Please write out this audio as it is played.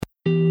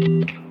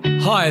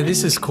Hi,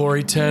 this is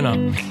Corey Turner,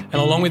 and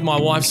along with my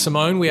wife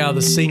Simone, we are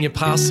the senior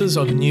pastors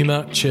of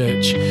Numa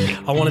Church.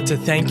 I wanted to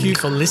thank you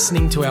for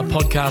listening to our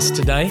podcast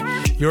today.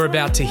 You're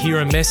about to hear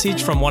a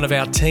message from one of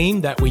our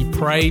team that we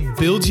pray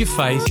builds your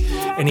faith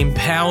and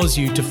empowers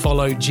you to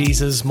follow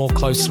Jesus more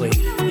closely.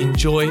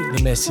 Enjoy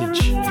the message.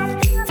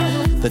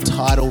 The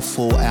title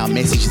for our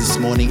message this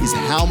morning is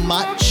How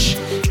Much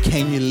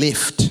Can You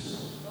Lift?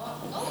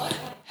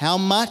 How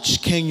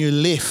much can you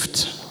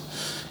lift?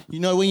 You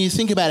know, when you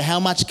think about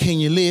how much can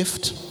you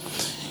lift,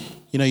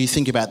 you know, you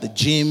think about the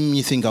gym,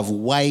 you think of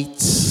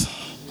weights.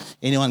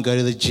 Anyone go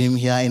to the gym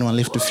here? Anyone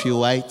lift a few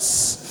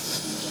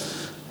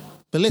weights?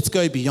 But let's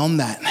go beyond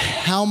that.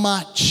 How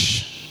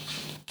much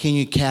can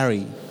you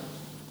carry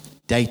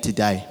day to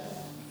day?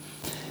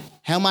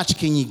 How much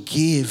can you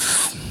give?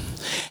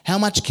 How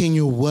much can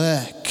you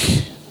work?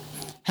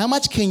 How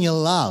much can you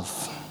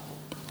love?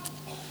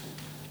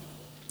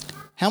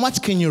 How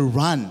much can you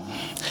run?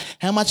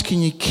 How much can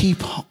you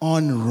keep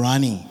on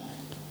running?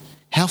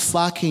 How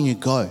far can you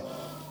go?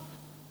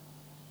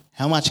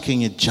 How much can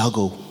you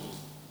juggle?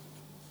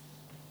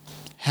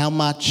 How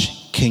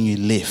much can you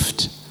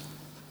lift?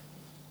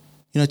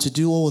 You know, to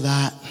do all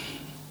that,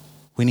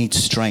 we need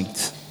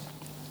strength.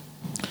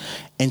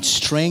 And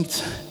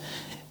strength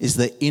is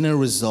the inner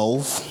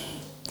resolve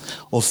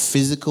of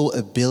physical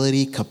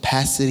ability,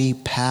 capacity,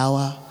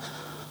 power,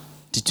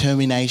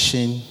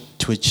 determination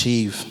to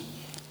achieve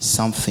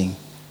something,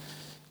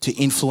 to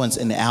influence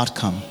an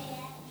outcome,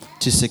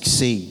 to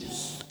succeed.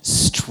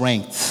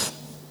 Strength.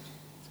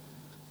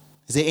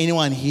 Is there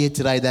anyone here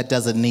today that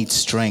doesn't need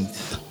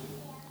strength?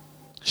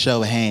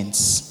 Show of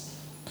hands.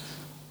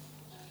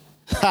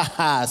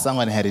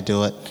 Someone had to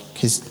do it.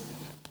 Because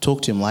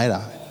talk to him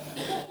later.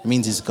 It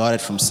means he's got it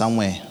from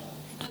somewhere.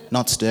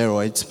 Not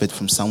steroids, but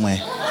from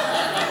somewhere.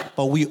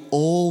 But we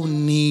all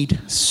need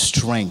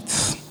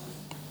strength.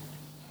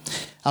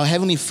 Our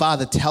Heavenly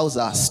Father tells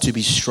us to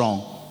be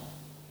strong.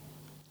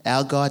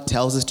 Our God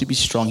tells us to be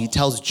strong. He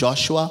tells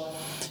Joshua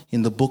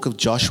in the book of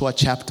Joshua,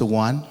 chapter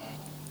 1.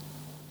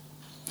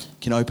 You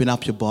can open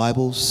up your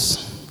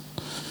Bibles.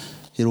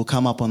 It will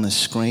come up on the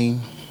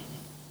screen.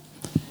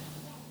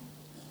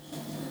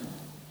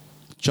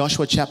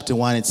 Joshua chapter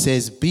 1, it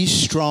says, "Be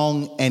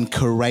strong and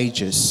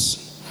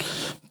courageous.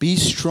 Be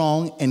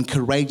strong and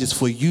courageous,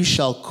 for you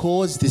shall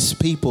cause this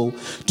people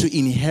to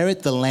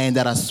inherit the land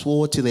that I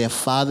swore to their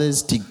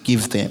fathers to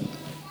give them.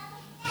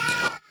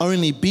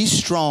 Only be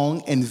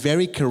strong and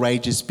very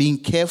courageous, being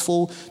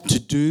careful to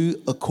do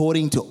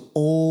according to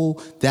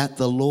all that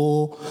the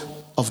law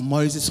of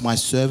Moses, my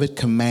servant,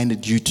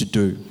 commanded you to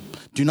do.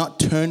 Do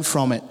not turn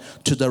from it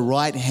to the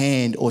right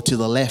hand or to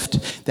the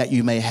left, that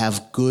you may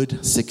have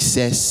good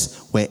success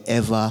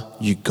wherever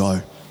you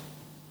go.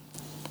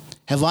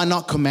 Have I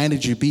not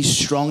commanded you, be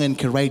strong and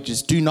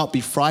courageous? Do not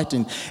be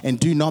frightened and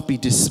do not be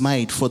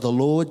dismayed, for the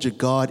Lord your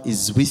God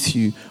is with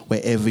you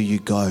wherever you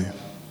go."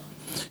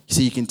 You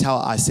see, you can tell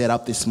I set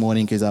up this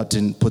morning because I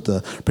didn't put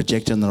the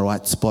projector in the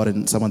right spot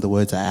and some of the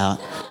words are out.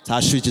 So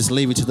I should just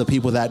leave it to the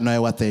people that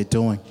know what they're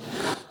doing.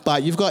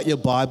 But you've got your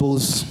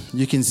Bibles.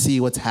 You can see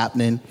what's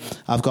happening.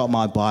 I've got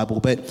my Bible.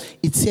 But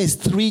it says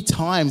 3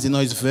 times in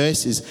those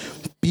verses,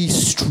 be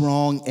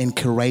strong and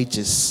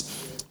courageous.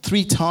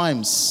 3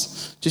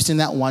 times, just in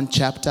that one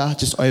chapter,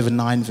 just over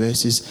 9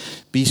 verses,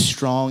 be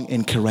strong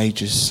and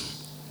courageous.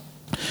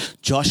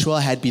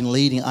 Joshua had been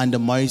leading under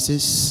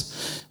Moses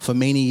for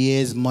many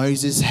years.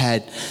 Moses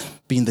had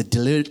been the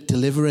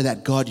deliverer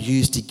that God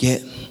used to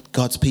get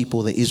God's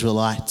people, the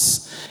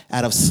Israelites,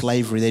 out of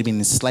slavery. They'd been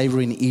in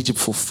slavery in Egypt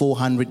for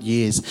 400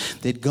 years.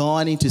 They'd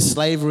gone into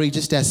slavery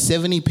just as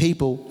 70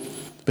 people,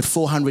 but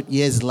 400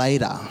 years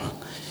later,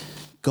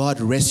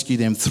 God rescued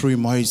them through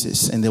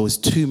Moses, and there was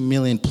 2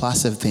 million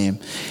plus of them,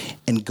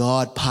 and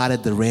God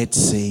parted the Red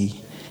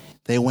Sea.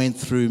 They went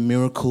through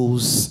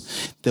miracles.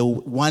 They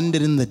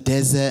wandered in the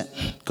desert.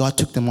 God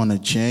took them on a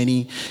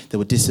journey. They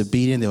were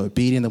disobedient. They were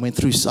obedient. They went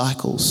through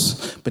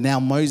cycles. But now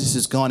Moses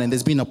is gone, and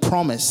there's been a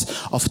promise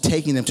of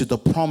taking them to the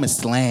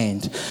promised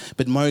land.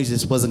 But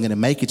Moses wasn't going to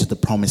make it to the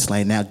promised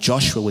land. Now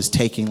Joshua was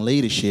taking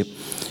leadership,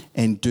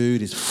 and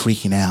dude is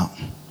freaking out.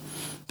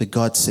 But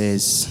God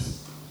says,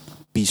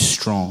 be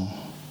strong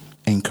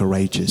and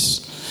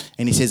courageous.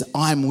 And he says,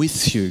 I'm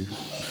with you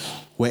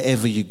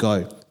wherever you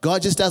go.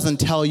 God just doesn't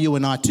tell you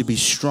and I to be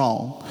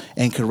strong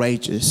and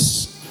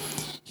courageous.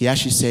 He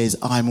actually says,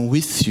 I'm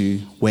with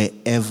you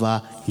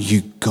wherever you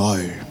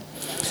go.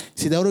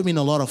 See, there would have been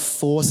a lot of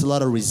force, a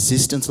lot of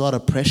resistance, a lot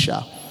of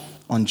pressure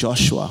on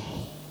Joshua.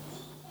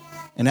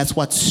 And that's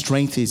what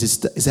strength is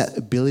that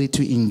ability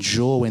to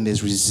endure when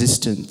there's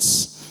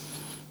resistance.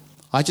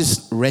 I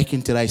just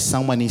reckon today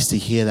someone needs to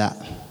hear that.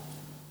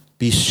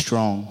 Be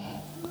strong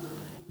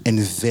and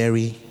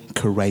very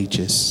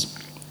courageous.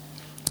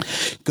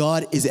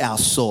 God is our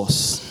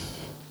source.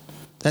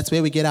 That's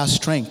where we get our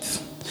strength.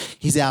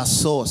 He's our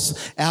source.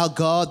 Our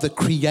God, the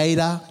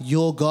Creator,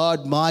 your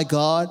God, my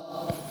God,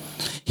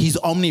 He's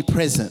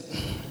omnipresent.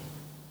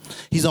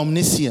 He's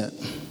omniscient.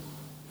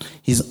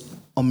 He's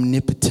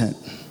omnipotent.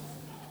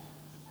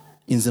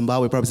 In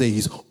Zimbabwe, we probably say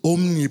He's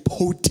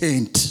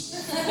omnipotent.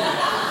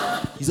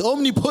 He's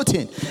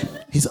omnipotent.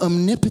 He's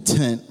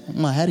omnipotent.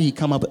 How do you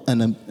come up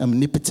an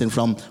omnipotent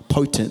from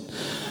potent?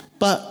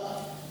 But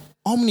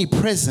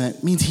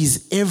omnipresent means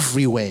he's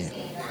everywhere.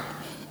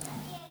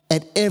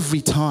 At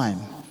every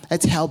time.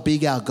 That's how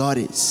big our God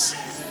is.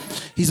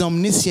 He's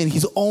omniscient.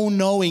 He's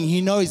all-knowing.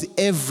 He knows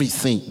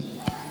everything.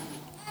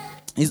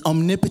 He's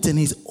omnipotent.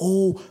 He's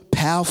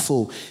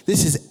all-powerful.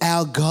 This is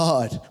our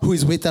God who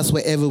is with us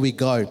wherever we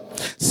go.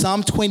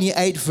 Psalm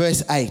 28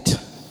 verse 8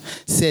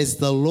 says,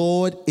 "The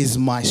Lord is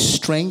my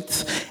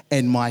strength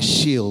and my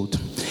shield.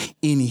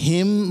 In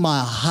him my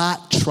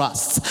heart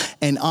trusts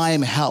and I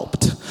am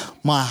helped.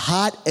 My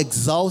heart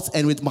exalts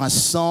and with my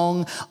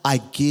song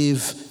I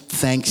give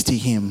thanks to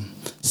him."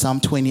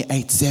 Psalm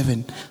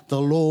 28:7.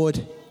 "The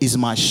Lord is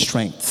my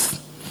strength.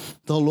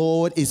 The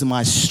Lord is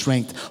my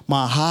strength.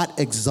 My heart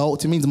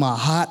exalts." It means my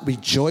heart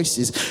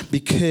rejoices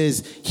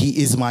because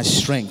he is my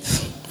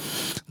strength.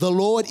 The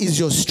Lord is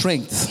your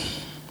strength.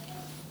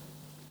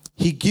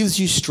 He gives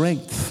you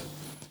strength.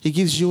 He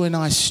gives you and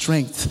I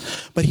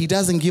strength. But he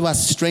doesn't give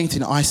us strength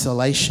in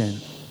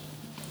isolation.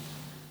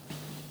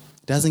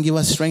 He doesn't give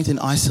us strength in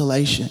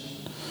isolation.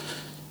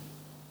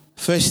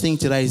 First thing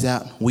today is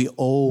that we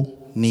all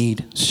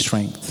need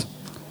strength.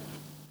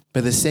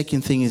 But the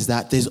second thing is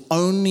that there's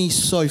only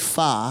so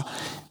far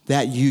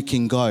that you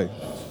can go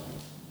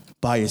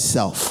by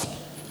yourself.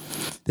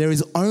 There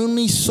is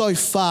only so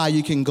far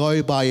you can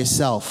go by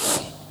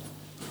yourself.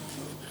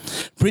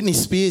 Britney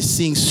Spears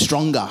sings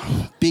Stronger,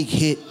 big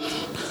hit.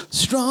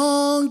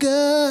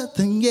 Stronger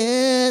than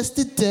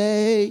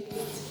yesterday.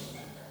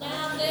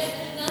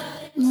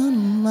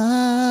 On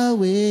my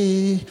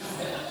way.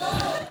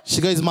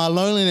 She goes, "My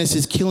loneliness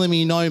is killing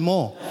me no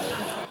more."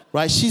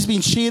 Right? She's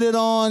been cheated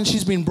on.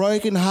 She's been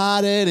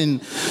brokenhearted.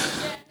 And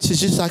she's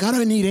just like, "I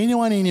don't need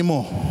anyone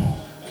anymore."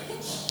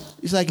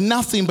 It's like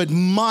nothing but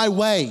my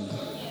way.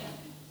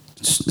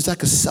 It's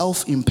like a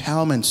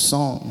self-empowerment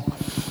song.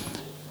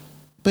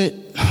 But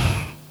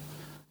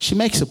she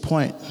makes a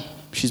point.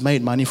 She's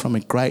made money from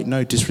it. Great,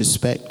 no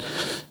disrespect.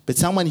 But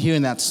someone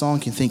hearing that song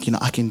can think,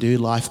 I can do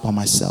life by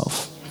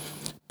myself.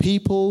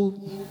 People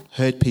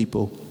hurt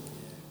people.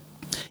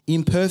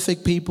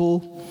 Imperfect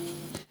people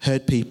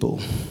hurt people.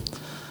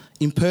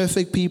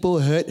 Imperfect people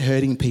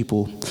hurting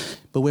people.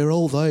 But we're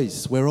all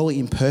those. We're all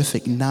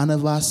imperfect. None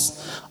of us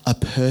are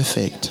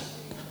perfect.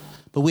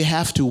 But we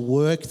have to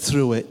work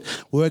through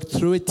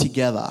it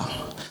together.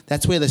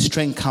 That's where the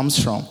strength comes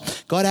from.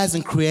 God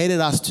hasn't created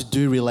us to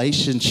do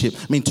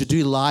to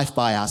do life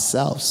by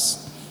ourselves.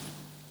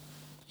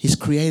 He's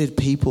created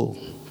people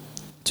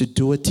to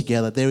do it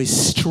together. There is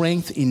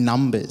strength in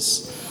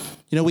numbers.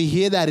 We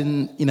hear that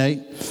in,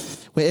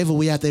 wherever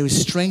we are, there is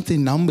strength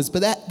in numbers.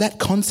 But that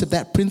concept,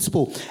 that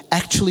principle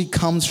actually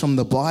comes from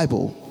the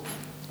Bible.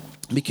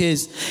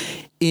 Because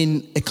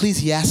in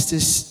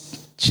Ecclesiastes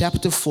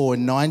chapter 4,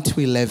 9 to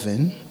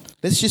 11,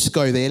 let's just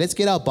go there. Let's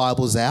get our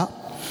Bibles out.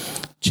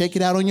 Check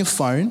it out on your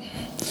phone.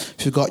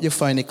 If you've got your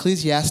phone,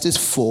 Ecclesiastes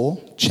 4,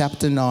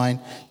 chapter 9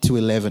 to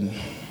 11.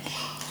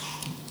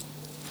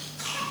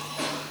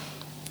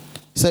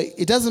 So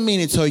it doesn't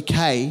mean it's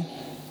okay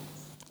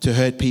to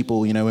hurt people,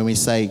 when we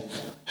say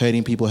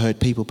hurting people hurt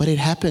people, but it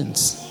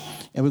happens.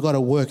 And we've got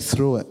to work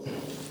through it.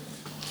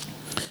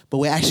 But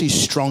we're actually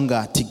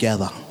stronger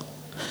together.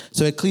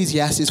 So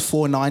Ecclesiastes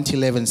 4, 9 to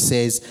 11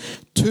 says,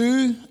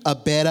 "Two are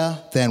better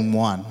than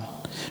one,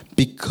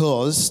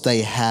 because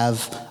they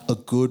have a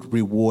good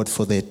reward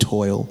for their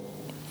toil.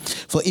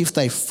 For if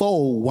they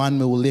fall, one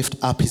will lift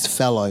up his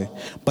fellow.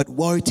 But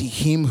woe to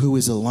him who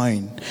is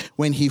alone,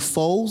 when he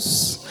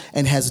falls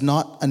and has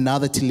not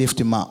another to lift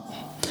him up.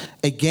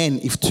 Again,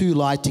 if two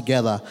lie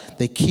together,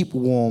 they keep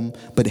warm,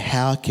 but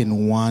how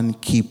can one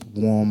keep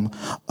warm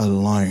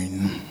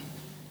alone?"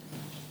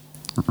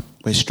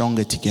 We're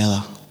stronger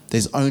together.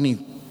 There's only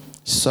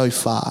so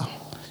far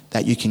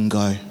that you can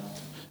go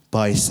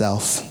by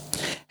yourself.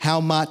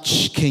 How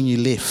much can you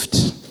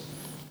lift?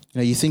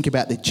 You think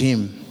about the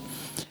gym.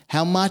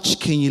 How much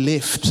can you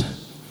lift?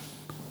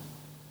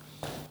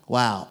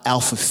 Wow,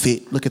 Alpha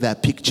Fit. Look at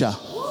that picture.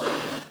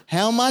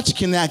 How much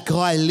can that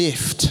guy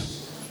lift?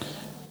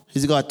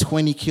 He's got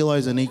 20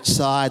 kilos on each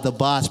side. The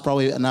bar's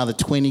probably another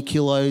 20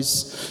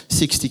 kilos,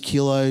 60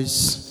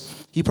 kilos.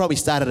 He probably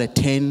started at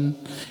 10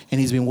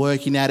 and he's been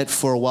working at it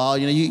for a while.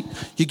 You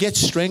get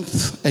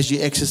strength as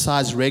you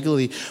exercise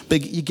regularly,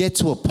 but you get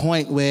to a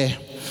point where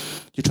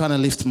you're trying to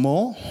lift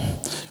more,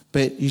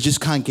 but you just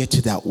can't get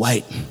to that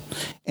weight.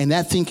 And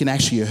that thing can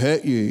actually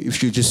hurt you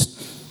if you just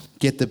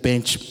get the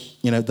bench,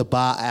 the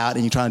bar out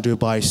and you're trying to do it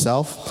by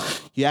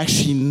yourself. You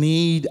actually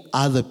need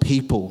other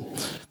people.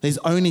 There's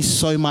only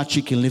so much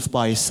you can lift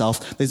by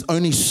yourself. There's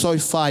only so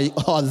far.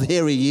 Oh,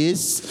 there he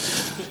is.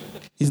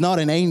 He's not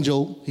an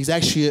angel. He's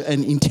actually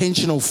an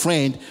intentional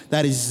friend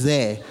that is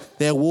there.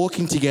 They're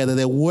walking together.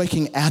 They're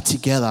working out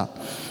together.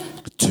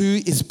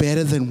 Two is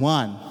better than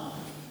one.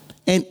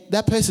 And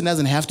that person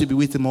doesn't have to be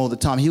with them all the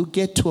time. He'll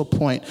get to a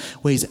point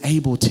where he's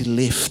able to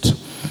lift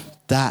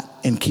that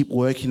and keep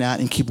working out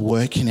and keep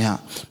working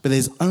out. But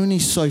there's only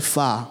so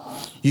far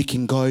you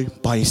can go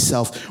by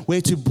yourself.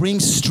 We're to bring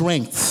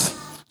strength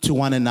to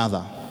one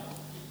another.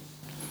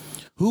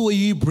 Who are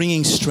you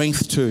bringing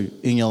strength to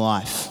in your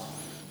life?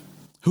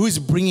 Who is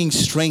bringing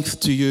strength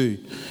to you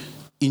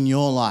in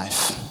your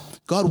life?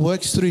 God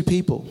works through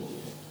people.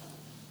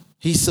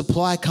 His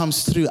supply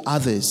comes through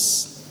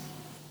others.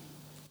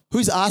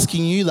 Who's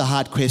asking you the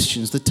hard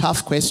questions, the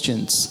tough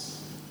questions?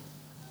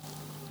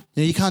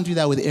 You can't do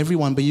that with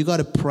everyone, but you got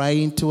to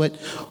pray into it.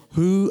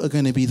 Who are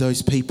going to be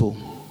those people?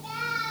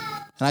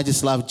 And I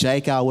just love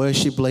Jake, our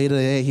worship leader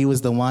there. He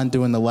was the one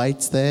doing the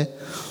weights there.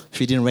 If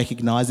you didn't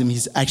recognize him,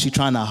 he's actually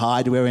trying to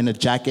hide wearing a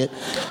jacket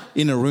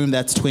in a room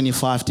that's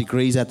 25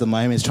 degrees at the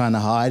moment. He's trying to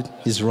hide.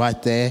 He's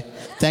right there.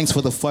 Thanks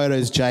for the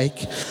photos, Jake.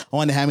 I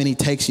wonder how many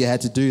takes you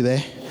had to do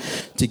there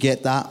to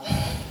get that.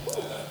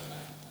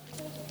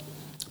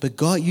 But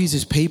God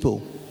uses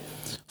people.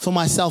 For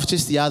myself,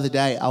 just the other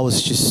day, I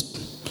was just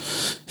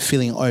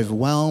feeling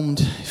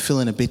overwhelmed,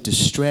 feeling a bit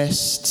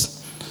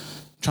distressed,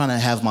 trying to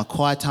have my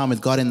quiet time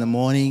with God in the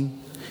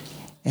morning.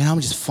 And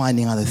I'm just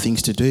finding other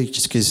things to do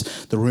just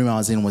because the room I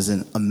was in was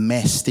a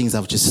mess. Things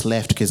I've just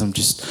left because I'm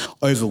just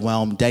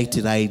overwhelmed day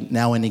to day,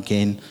 now and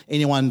again.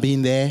 Anyone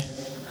been there?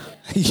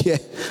 Yeah.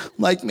 I'm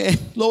like, man,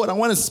 Lord, I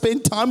want to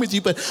spend time with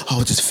you, but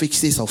I'll just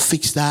fix this, I'll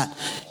fix that.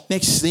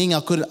 Next thing, I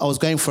was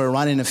going for a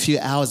run in a few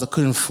hours. I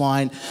couldn't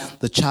find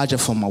the charger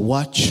for my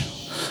watch.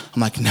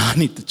 I'm like, no, I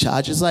need the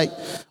charger. It's like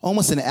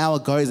almost an hour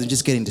goes and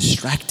just getting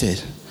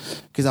distracted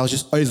because I was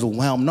just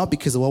overwhelmed, not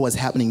because of what was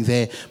happening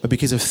there, but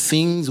because of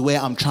things where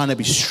I'm trying to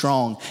be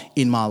strong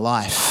in my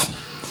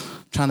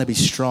life, trying to be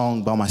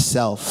strong by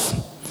myself.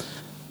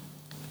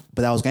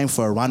 But I was going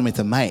for a run with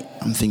a mate.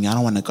 I'm thinking, I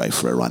don't want to go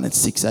for a run at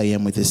 6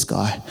 a.m. with this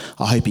guy.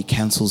 I hope he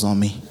cancels on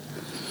me.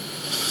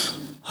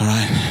 All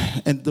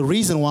right. And the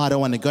reason why I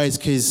don't want to go is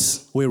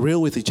because we're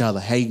real with each other.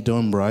 How you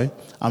doing, bro?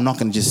 I'm not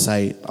going to just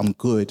say I'm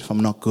good if I'm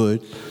not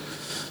good.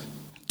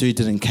 Dude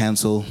didn't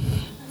cancel.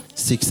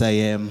 6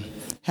 a.m.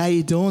 How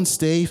you doing,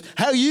 Steve?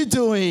 How you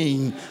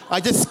doing? I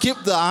just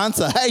skipped the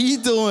answer. How you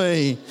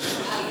doing?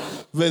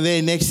 But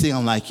then next thing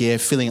I'm like, yeah,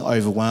 feeling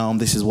overwhelmed.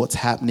 This is what's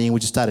happening. We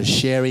just started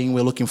sharing.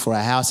 We're looking for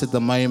a house at the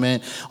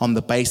moment. On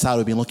the Bayside,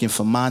 we've been looking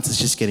for months. It's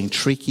just getting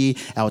tricky.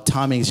 Our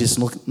timing is just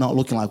not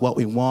looking like what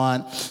we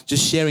want.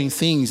 Just sharing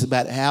things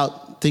about how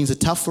things are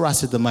tough for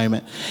us at the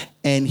moment.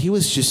 And he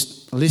was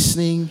just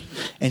listening,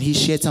 and he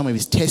shared some of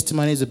his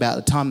testimonies about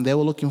the time they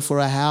were looking for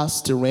a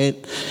house to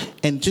rent,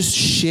 and just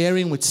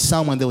sharing with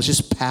someone. There was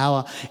just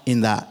power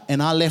in that.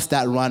 And I left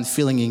that run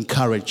feeling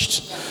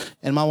encouraged.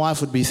 And my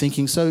wife would be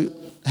thinking, so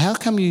how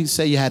come you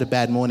say you had a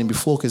bad morning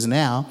before? Because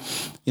now,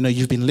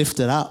 you've been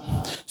lifted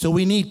up. So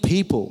we need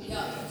people,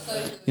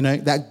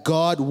 that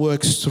God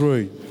works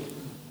through.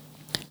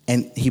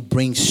 And he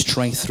brings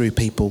strength through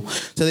people.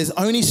 So there's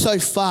only so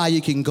far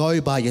you can go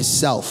by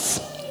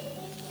yourself.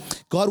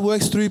 God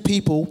works through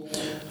people,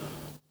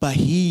 but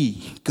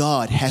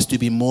God has to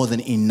be more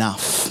than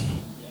enough.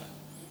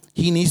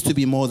 He needs to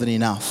be more than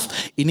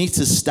enough. It needs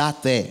to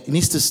start there. It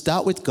needs to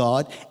start with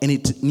God, and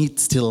it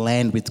needs to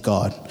land with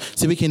God.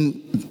 So we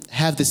can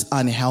have this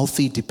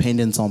unhealthy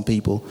dependence on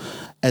people.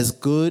 As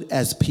good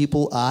as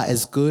people are,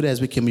 as good as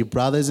we can be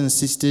brothers and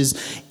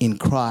sisters in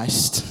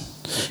Christ,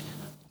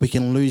 we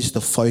can lose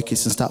the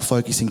focus and start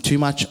focusing too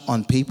much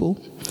on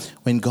people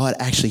when God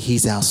actually,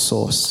 he's our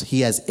source.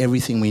 He has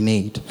everything we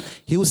need.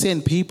 He will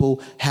send people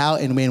how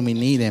and when we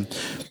need them.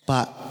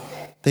 But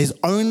there's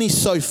only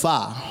so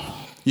far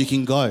you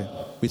can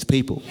go with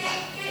people.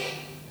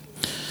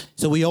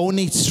 So we all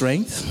need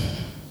strength.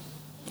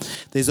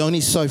 There's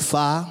only so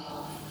far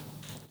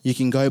you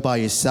can go by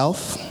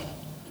yourself.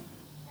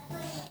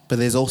 But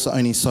there's also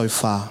only so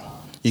far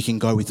you can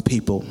go with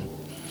people.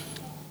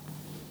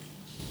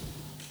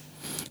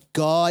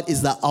 God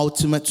is the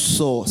ultimate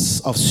source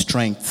of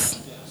strength.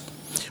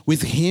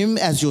 With him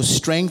as your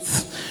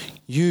strength,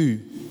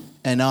 you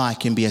and I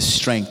can be a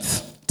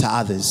strength to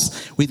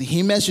others. With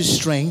him as your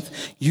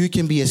strength, you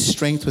can be a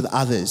strength with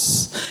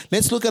others.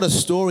 Let's look at a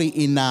story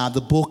in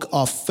the book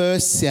of 1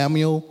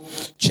 Samuel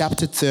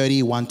chapter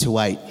 30,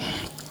 1-8.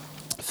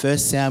 1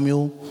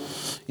 Samuel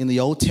in the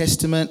Old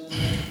Testament.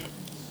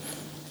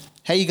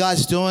 How you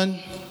guys doing?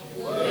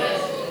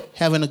 Good.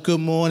 Having a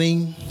good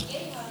morning?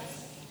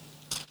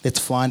 Let's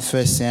find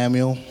 1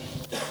 Samuel.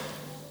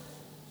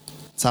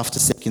 It's after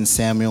 2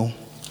 Samuel.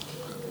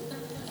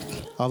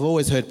 I've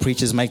always heard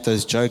preachers make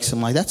those jokes. I'm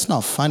like, that's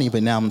not funny,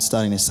 but now I'm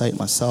starting to say it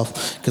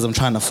myself because I'm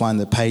trying to find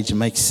the page. It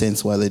makes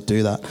sense why they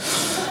do that.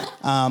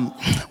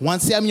 1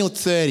 Samuel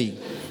 30.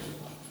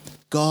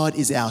 God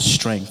is our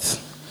strength.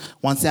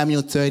 1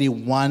 Samuel 30,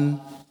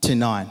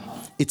 1-9.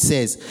 It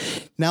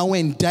says, now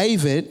when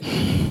David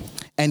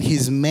and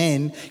his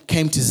men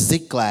came to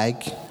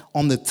Ziklag,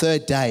 on the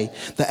third day,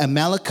 the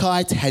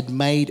Amalekites had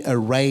made a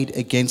raid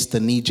against the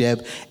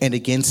Negeb and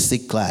against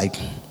Ziklag.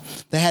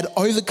 They had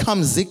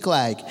overcome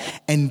Ziklag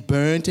and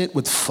burned it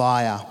with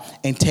fire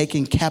and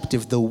taken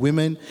captive the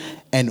women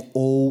and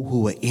all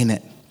who were in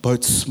it,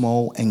 both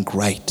small and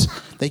great.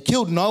 They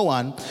killed no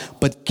one,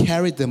 but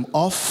carried them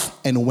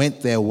off and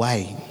went their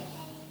way.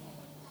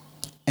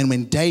 And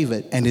when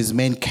David and his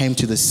men came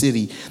to the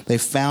city, they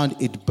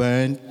found it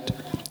burned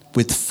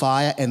with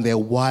fire and their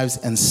wives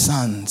and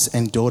sons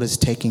and daughters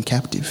taken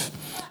captive.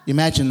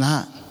 Imagine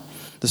that.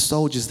 The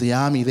soldiers, the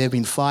army, they've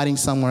been fighting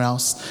somewhere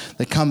else.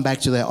 They come back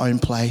to their own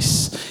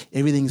place.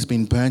 Everything's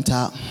been burnt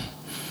up.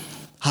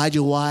 Hide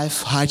your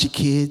wife, hide your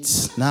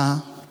kids. Nah,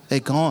 they're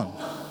gone.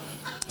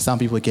 Some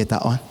people get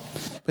that one.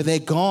 But they're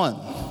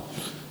gone.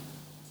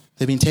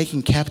 They've been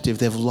taken captive.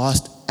 They've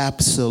lost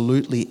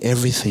absolutely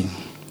everything.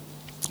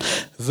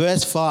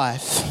 Verse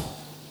 5.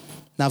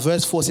 Now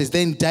verse 4 says,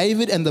 Then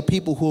David and the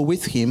people who were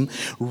with him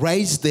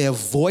raised their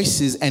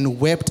voices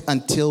and wept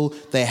until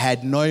they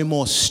had no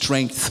more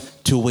strength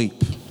to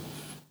weep.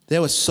 They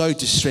were so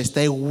distressed.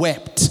 They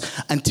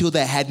wept until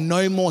they had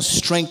no more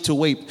strength to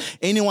weep.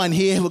 Anyone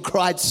here ever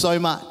cried so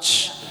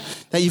much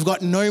that you've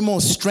got no more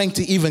strength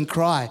to even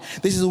cry?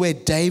 This is where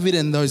David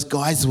and those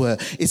guys were.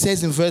 It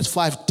says in verse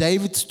 5,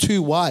 David's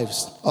 2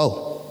 wives.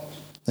 Oh,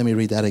 let me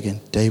read that again.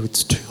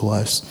 David's 2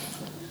 wives.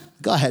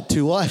 The guy had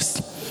 2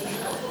 wives.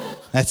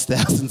 That's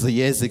thousands of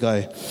years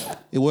ago.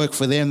 It worked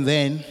for them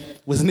then.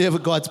 It was never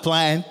God's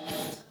plan.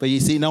 But you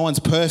see, no one's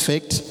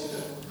perfect.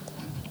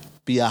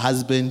 Be a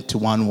husband to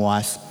 1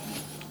 wife.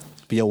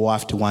 Be a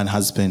wife to 1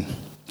 husband.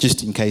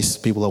 Just in case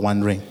people are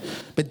wondering.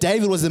 But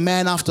David was a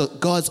man after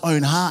God's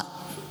own heart.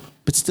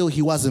 But still,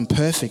 he wasn't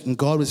perfect, and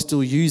God was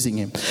still using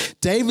him.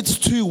 David's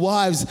 2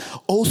 wives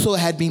also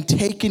had been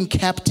taken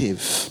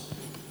captive.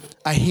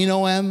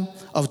 Ahinoam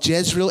of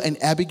Jezreel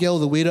and Abigail,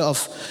 the widow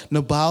of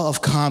Nabal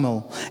of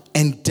Carmel.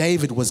 And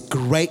David was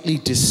greatly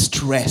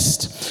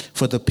distressed,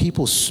 for the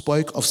people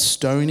spoke of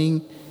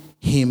stoning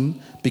him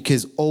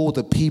because all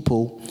the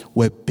people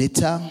were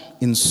bitter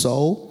in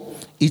soul,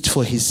 each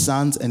for his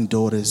sons and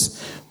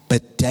daughters.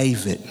 But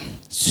David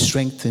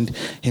strengthened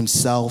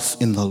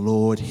himself in the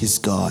Lord his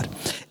God.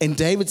 And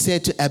David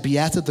said to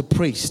Abiathar the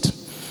priest,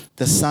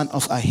 the son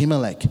of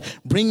Ahimelech,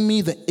 Bring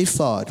me the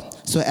ephod.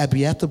 So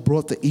Abiathar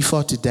brought the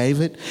ephod to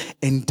David,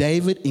 and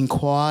David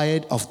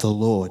inquired of the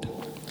Lord,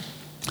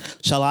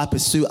 Shall I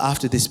pursue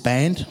after this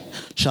band?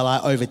 Shall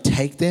I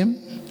overtake them?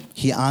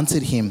 He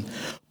answered him,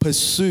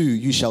 Pursue,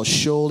 you shall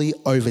surely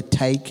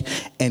overtake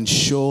and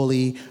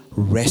surely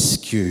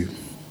rescue.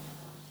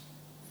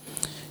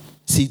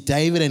 See,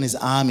 David and his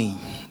army,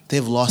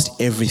 they've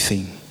lost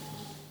everything.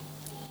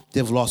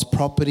 They've lost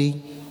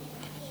property.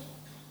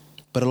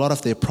 But a lot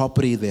of their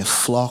property, their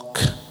flock,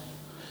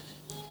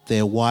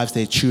 their wives,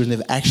 their children,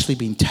 they've actually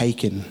been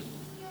taken.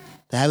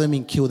 They haven't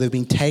been killed. They've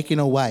been taken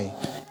away,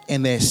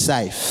 and they're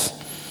safe.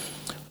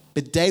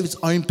 But David's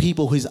own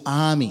people, his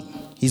army,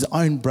 his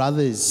own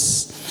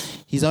brothers,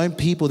 his own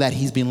people that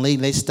he's been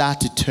leading, they start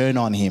to turn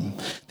on him.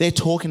 They're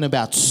talking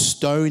about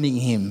stoning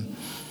him.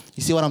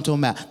 You see what I'm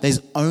talking about?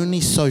 There's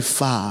only so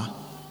far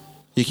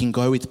you can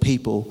go with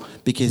people,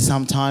 because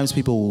sometimes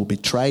people will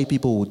betray,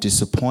 people will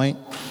disappoint.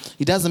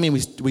 It doesn't mean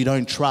we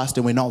don't trust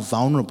and we're not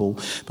vulnerable,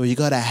 but you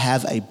got to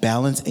have a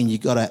balance, and you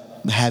got to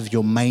have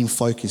your main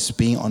focus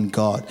being on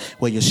God,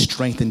 where your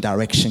strength and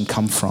direction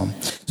come from.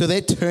 So they're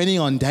turning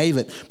on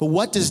David. But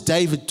what does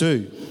David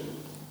do?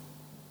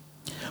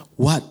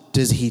 What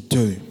does he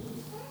do?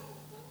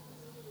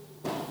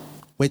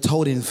 We're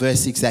told in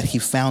verse 6 that he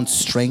found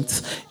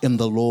strength in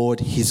the Lord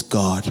his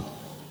God.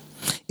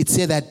 It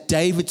said that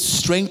David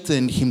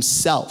strengthened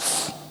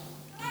himself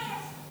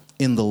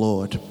in the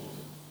Lord.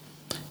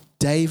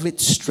 David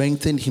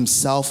strengthened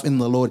himself in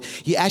the Lord.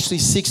 He actually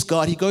seeks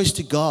God. He goes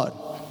to God.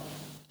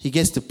 He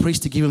gets the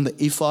priest to give him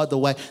the ephod,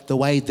 the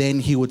way then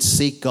he would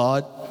seek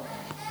God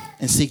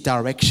and seek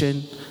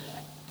direction.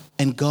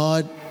 And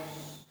God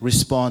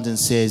responds and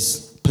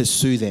says,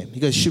 pursue them. He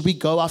goes, should we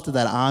go after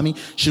that army?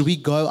 Should we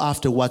go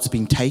after what's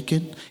been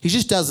taken? He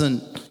just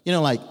doesn't,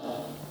 like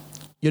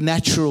your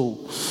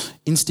natural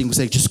instinct would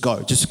say, just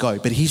go.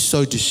 But he's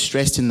so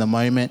distressed in the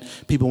moment.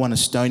 People want to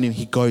stone him.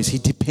 He goes. He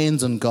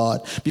depends on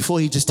God. Before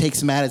he just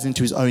takes matters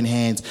into his own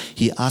hands,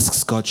 he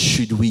asks God,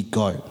 should we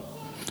go?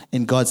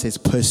 And God says,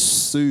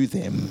 pursue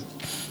them.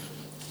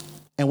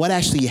 And what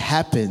actually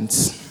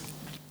happens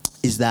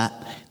is that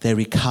they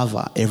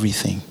recover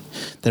everything.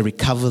 They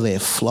recover their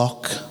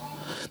flock.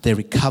 They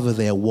recover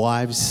their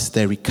wives.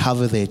 They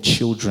recover their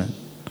children.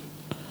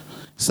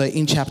 So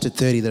in chapter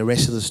 30, the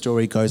rest of the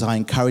story goes. I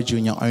encourage you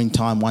in your own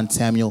time, 1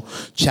 Samuel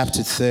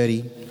chapter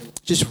 30,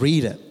 just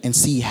read it and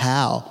see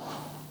how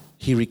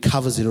he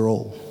recovers it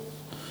all.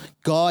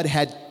 God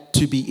had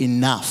to be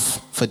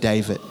enough for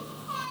David,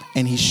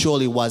 and he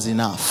surely was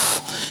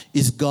enough.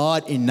 Is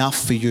God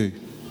enough for you?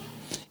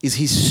 Is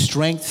his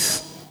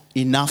strength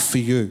enough for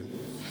you?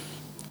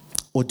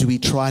 Or do we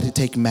try to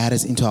take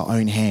matters into our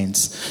own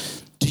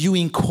hands? Do you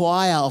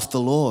inquire of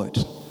the Lord?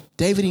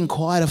 David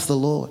inquired of the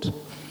Lord.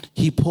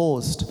 He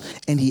paused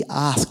and he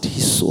asked, he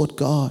sought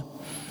God.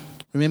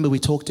 Remember, we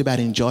talked about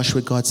in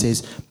Joshua, God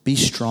says, be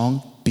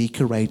strong, be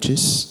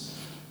courageous,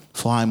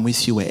 for I am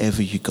with you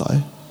wherever you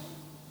go.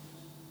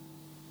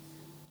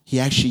 He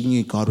actually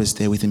knew God was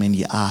there with him, and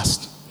he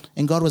asked.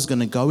 And God was going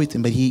to go with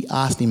him, but he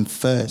asked him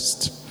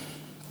first.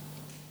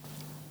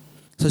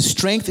 So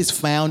strength is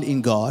found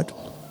in God.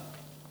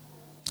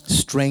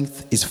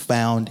 Strength is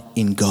found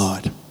in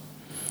God.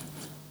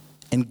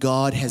 And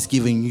God has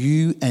given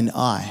you and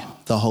I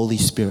the Holy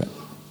Spirit.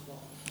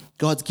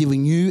 God's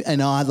given you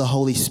and I the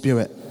Holy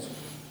Spirit.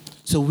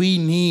 So we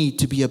need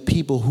to be a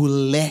people who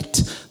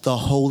let the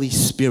Holy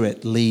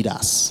Spirit lead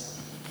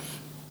us.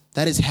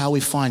 That is how we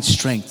find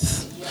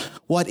strength.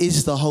 What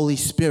is the Holy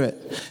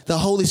Spirit? The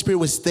Holy Spirit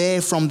was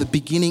there from the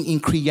beginning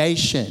in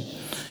creation.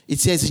 It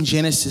says in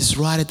Genesis,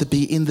 right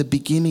in the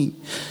beginning,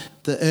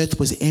 the earth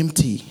was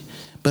empty,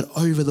 but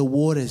over the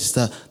waters,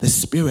 the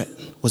Spirit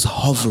was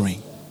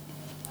hovering.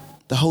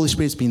 The Holy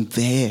Spirit's been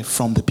there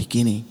from the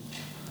beginning.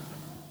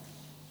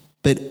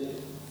 But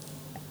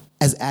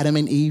as Adam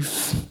and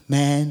Eve,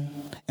 man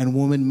and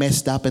woman,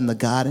 messed up in the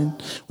garden,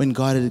 when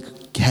God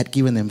had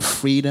given them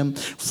freedom,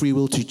 free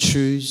will to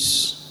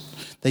choose,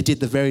 they did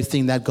the very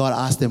thing that God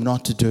asked them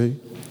not to do.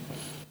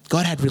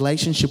 God had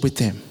relationship with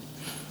them.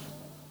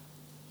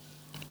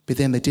 But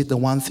then they did the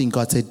one thing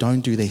God said don't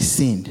do. They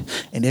sinned.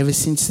 And ever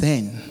since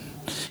then,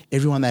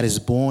 everyone that is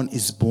born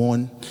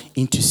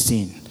into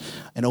sin.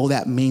 And all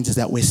that means is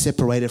that we're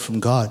separated from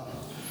God.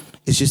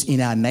 It's just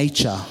in our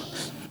nature.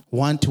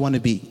 One, to want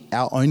to be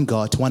our own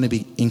God, to want to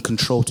be in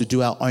control, to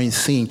do our own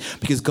thing.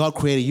 Because God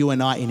created you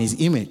and I in His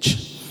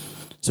image.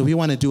 So we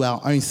want to do our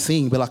own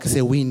thing. But like I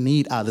said, we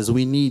need others.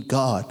 We need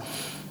God.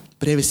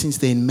 But ever since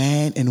then,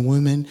 man and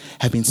woman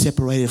have been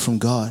separated from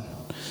God.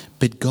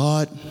 But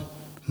God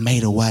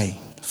made a way.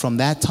 From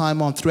that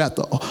time on, throughout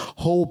the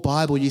whole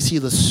Bible, you see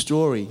the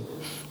story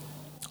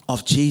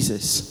of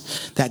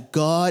Jesus. That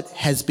God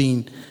has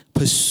been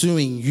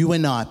pursuing you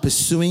and I,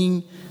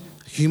 pursuing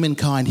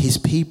humankind, His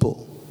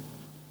people.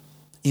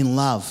 In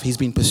love, He's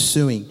been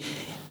pursuing.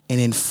 And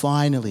then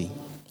finally,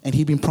 and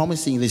He's been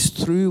promising this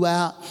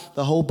throughout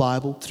the whole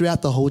Bible,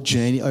 throughout the whole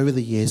journey over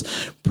the years,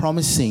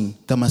 promising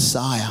the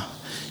Messiah.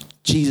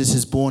 Jesus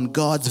is born,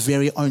 God's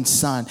very own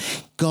Son.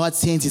 God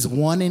sends His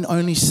one and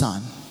only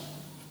Son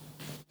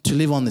to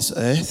live on this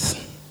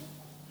earth.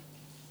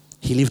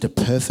 He lived a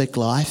perfect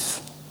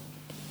life.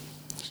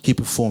 He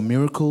performed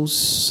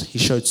miracles. He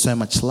showed so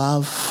much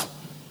love.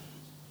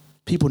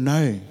 People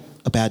know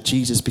about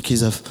Jesus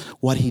because of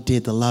what He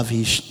did, the love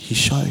He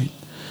showed.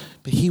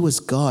 But He was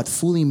God,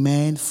 fully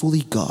man,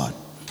 fully God.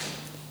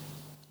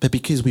 But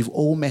because we've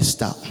all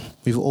messed up,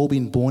 we've all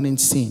been born in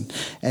sin,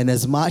 and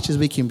as much as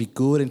we can be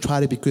good and try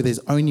to be good, there's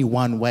only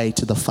one way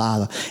to the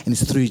Father, and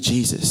it's through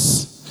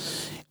Jesus.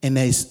 And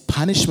there's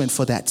punishment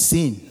for that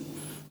sin,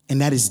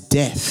 and that is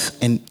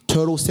death and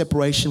total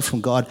separation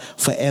from God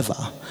forever.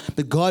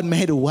 But God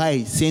made a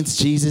way since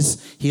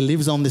Jesus, He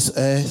lives on this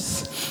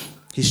earth.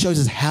 He shows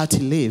us how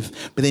to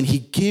live, but then He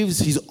gives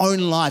His own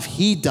life.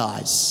 He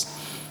dies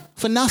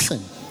for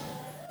nothing.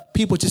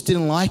 People just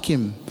didn't like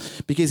Him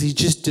because He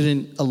just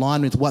didn't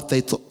align with what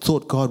they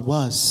thought God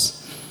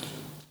was.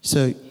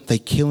 So they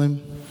kill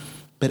Him.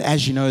 But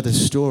as you know the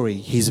story,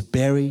 He's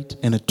buried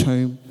in a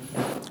tomb,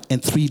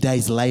 and 3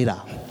 days later,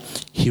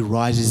 He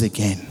rises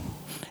again,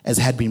 as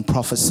had been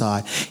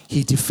prophesied.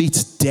 He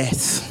defeats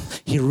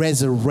death. He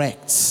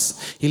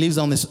resurrects. He lives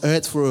on this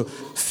earth for a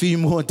few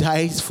more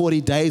days,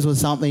 40 days or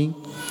something.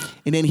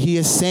 And then He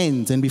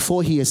ascends. And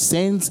before He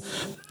ascends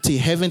to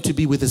heaven to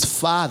be with His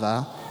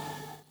Father,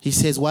 He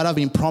says, what I've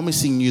been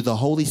promising you, the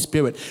Holy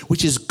Spirit,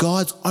 which is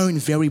God's own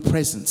very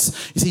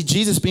presence. You see,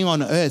 Jesus being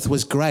on earth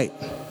was great,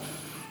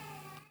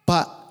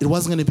 but it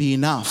wasn't going to be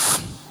enough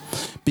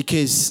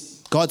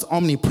because God's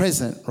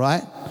omnipresent,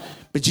 right?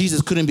 But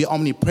Jesus couldn't be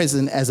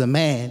omnipresent as a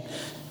man.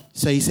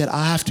 So He said,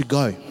 I have to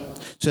go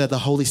so that the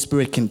Holy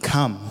Spirit can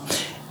come.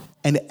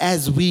 And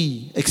as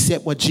we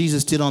accept what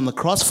Jesus did on the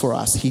cross for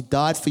us, He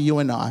died for you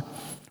and I.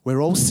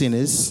 We're all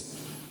sinners.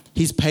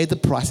 He's paid the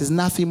price. There's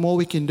nothing more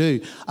we can do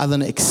other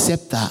than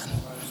accept that.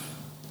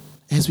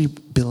 As we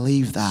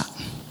believe that,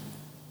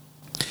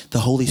 the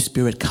Holy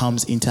Spirit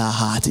comes into our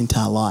hearts, into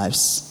our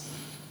lives.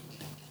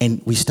 And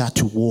we start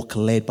to walk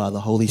led by the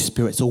Holy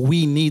Spirit. So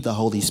we need the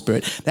Holy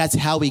Spirit. That's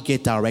how we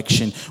get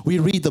direction. We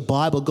read the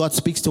Bible. God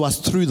speaks to us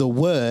through the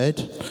Word.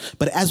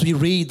 But as we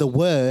read the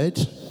Word,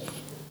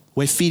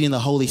 we're feeding the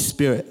Holy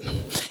Spirit.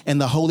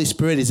 And the Holy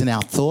Spirit is in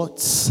our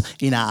thoughts,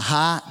 in our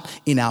heart,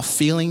 in our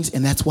feelings,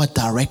 and that's what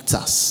directs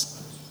us.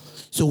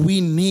 So we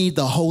need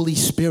the Holy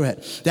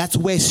Spirit. That's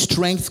where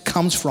strength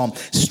comes from.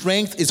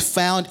 Strength is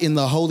found in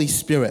the Holy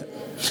Spirit.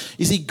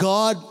 You see,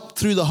 God,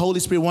 through the Holy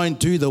Spirit, won't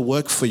do the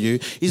work for you.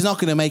 He's not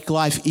going to make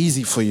life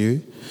easy for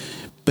you.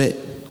 But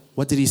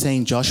what did He say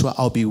in Joshua?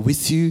 I'll be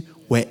with you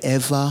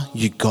wherever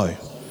you go.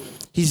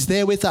 He's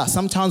there with us.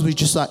 Sometimes we're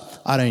just like,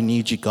 I don't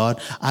need you,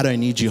 God. I don't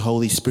need you,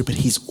 Holy Spirit. But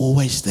He's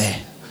always there.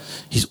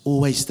 He's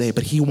always there.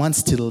 But He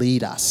wants to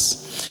lead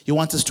us. He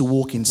wants us to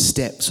walk in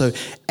step. So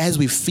as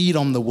we feed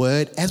on the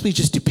Word, as we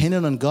just depend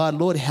on God,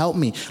 Lord, help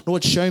me.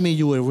 Lord, show me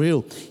you are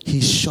real.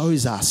 He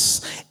shows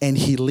us and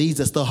He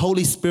leads us. The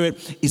Holy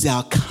Spirit is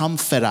our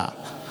comforter.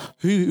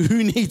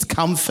 Who needs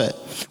comfort?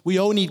 We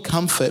all need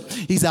comfort.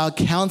 He's our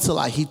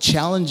counselor. He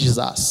challenges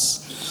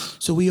us.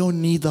 So we all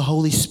need the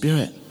Holy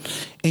Spirit.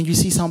 And you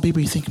see some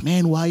people, you think,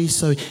 man, why are you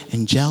so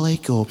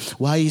angelic? Or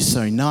why are you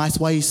so nice?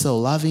 Why are you so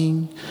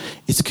loving?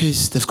 It's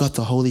because they've got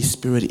the Holy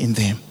Spirit in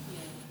them.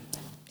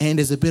 And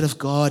there's a bit of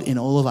God in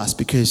all of us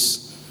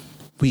because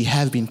we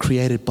have been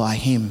created by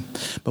Him.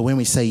 But when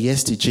we say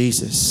yes to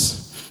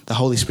Jesus, the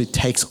Holy Spirit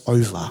takes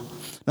over.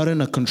 Not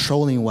in a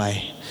controlling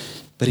way,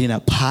 but in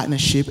a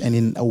partnership and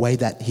in a way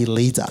that He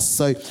leads us.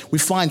 So we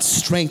find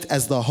strength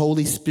as the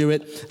Holy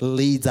Spirit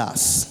leads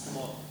us.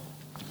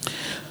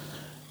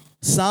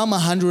 Psalm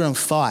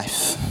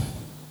 105,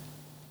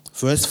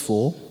 verse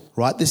 4.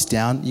 Write this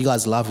down. You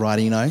guys love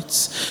writing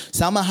notes.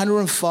 Psalm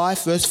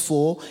 105, verse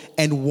 4,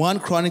 and 1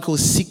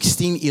 Chronicles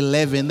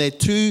 16:11. They're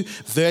two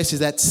verses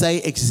that say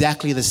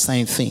exactly the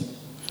same thing.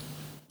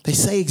 They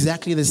say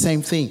exactly the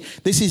same thing.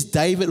 This is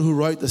David who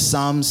wrote the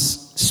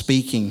Psalms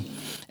speaking.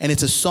 And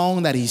it's a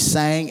song that he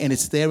sang, and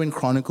it's there in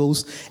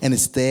Chronicles, and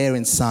it's there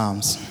in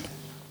Psalms.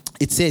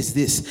 It says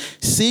this: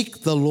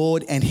 seek the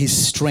Lord and His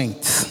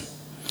strength.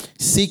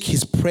 Seek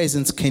His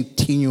presence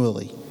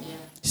continually.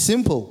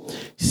 Simple.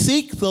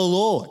 Seek the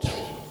Lord.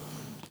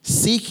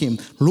 Seek Him.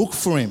 Look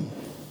for Him.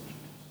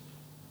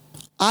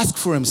 Ask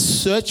for Him.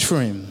 Search for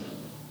Him.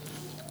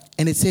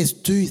 And it says,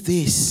 do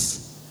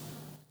this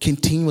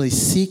continually.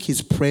 Seek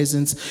His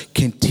presence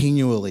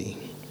continually.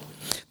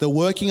 The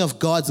working of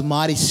God's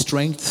mighty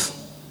strength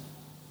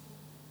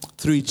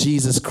through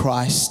Jesus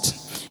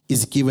Christ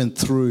is given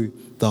through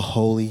the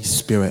Holy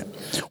Spirit.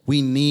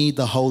 We need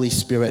the Holy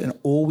Spirit, and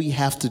all we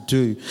have to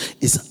do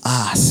is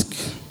ask.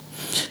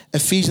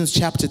 Ephesians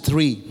chapter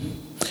 3,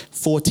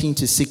 14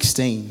 to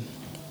 16.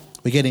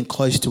 We're getting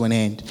close to an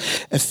end.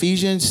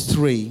 Ephesians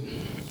 3,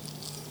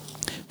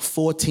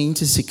 14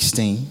 to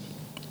 16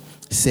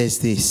 says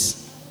this: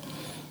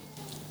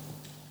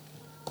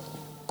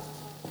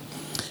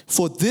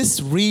 for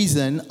this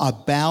reason, I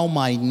bow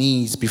my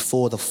knees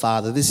before the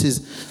Father. This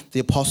is the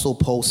Apostle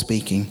Paul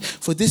speaking.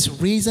 For this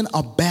reason,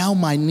 I bow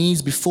my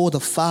knees before the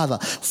Father,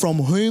 from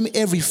whom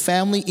every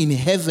family in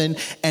heaven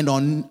and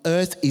on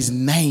earth is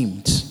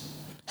named.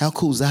 How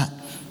cool is that?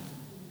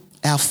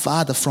 Our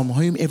Father, from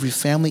whom every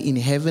family in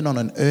heaven and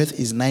on earth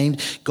is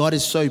named. God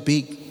is so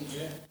big.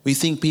 We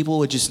think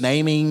people are just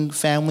naming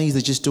families,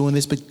 they're just doing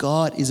this, but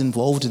God is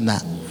involved in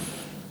that.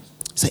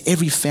 So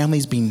every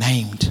family's been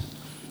named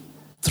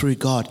through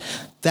God.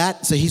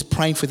 So He's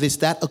praying for this,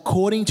 that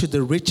according to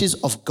the riches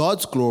of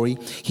God's glory,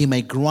 He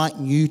may grant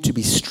you to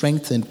be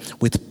strengthened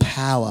with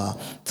power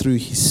through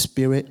His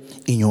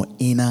Spirit in your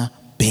inner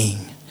being.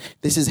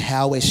 This is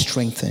how we're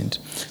strengthened,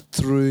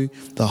 through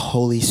the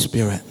Holy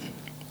Spirit.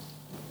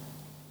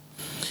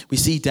 We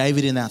see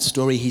David in that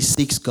story. He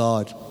seeks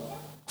God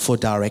for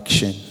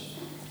direction.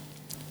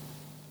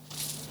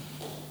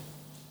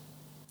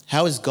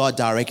 How is God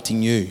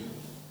directing you?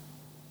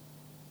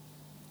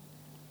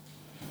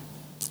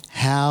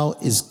 How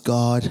is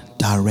God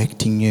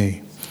directing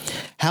you?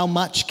 How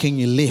much can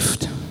you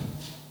lift?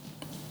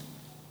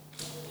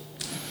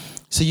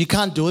 So you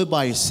can't do it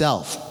by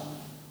yourself.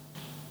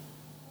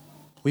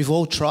 We've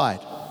all tried.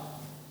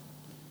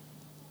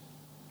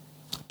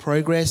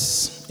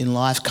 Progress in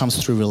life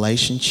comes through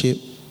relationship.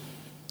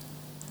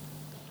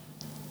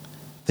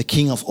 The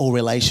King of all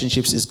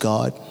relationships is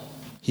God.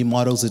 He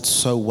models it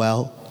so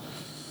well.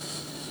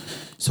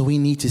 So we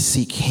need to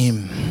seek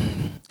Him.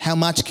 How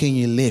much can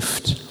you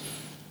lift?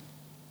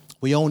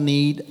 We all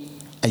need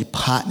a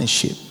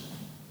partnership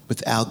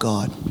with our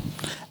God,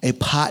 a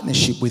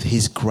partnership with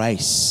His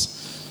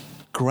grace.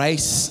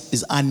 Grace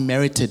is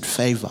unmerited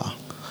favor.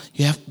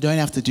 You don't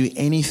have to do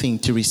anything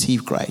to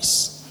receive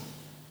grace.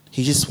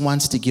 He just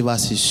wants to give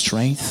us His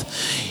strength.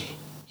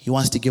 He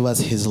wants to give us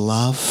His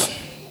love.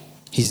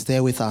 He's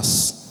there with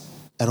us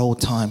at all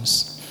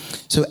times.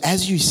 So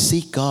as you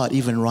seek God,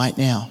 even right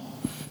now,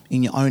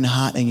 in your own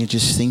heart, and you're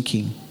just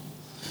thinking,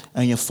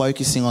 and you're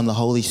focusing on the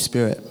Holy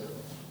Spirit,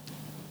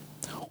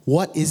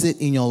 what is it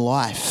in your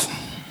life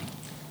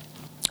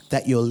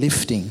that you're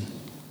lifting?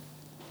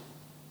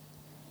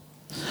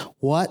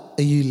 What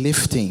are you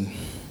lifting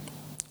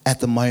at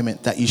the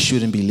moment that you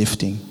shouldn't be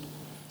lifting?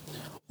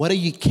 What are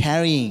you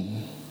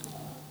carrying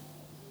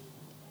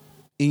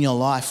in your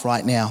life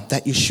right now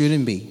that you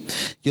shouldn't be?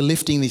 You're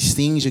lifting these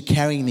things, you're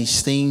carrying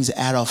these things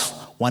out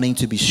of wanting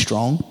to be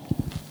strong.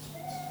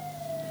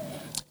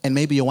 And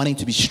maybe you're wanting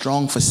to be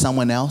strong for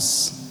someone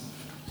else.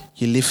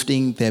 You're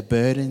lifting their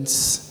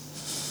burdens.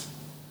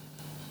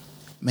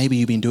 Maybe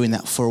you've been doing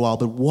that for a while,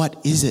 but what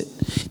is it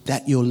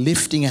that you're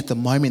lifting at the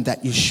moment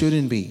that you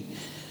shouldn't be?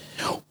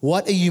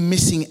 What are you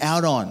missing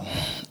out on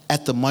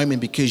at the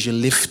moment because you're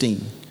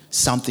lifting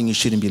something you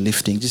shouldn't be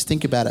lifting? Just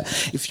think about it.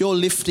 If you're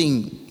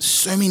lifting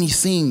so many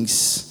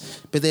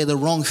things, but they're the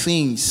wrong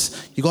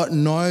things, you got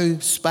no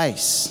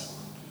space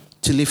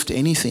to lift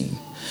anything.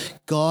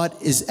 God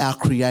is our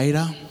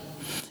creator.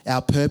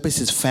 Our purpose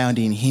is found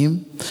in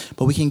Him,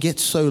 but we can get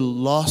so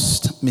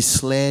lost,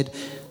 misled,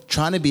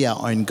 trying to be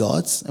our own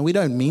gods, and we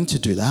don't mean to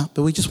do that,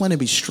 but we just want to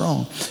be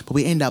strong. But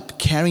we end up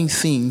carrying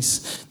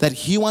things that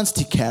He wants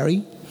to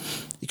carry.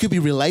 It could be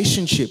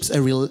relationships,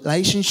 a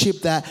relationship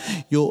that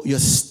you're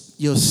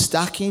you're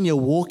stuck in, you're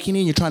walking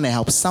in, you're trying to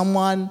help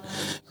someone,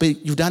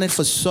 but you've done it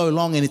for so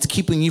long and it's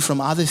keeping you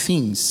from other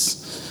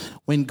things.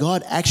 When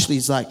God actually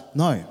is like,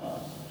 no,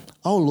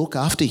 I'll look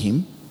after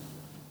him.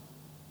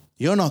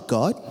 You're not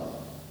God.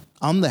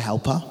 I'm the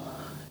helper.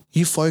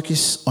 You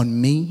focus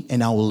on me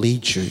and I will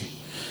lead you.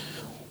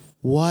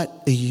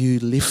 What are you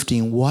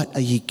lifting? What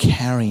are you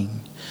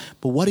carrying?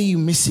 But what are you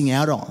missing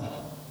out on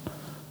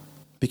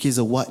because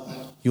of what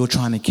you're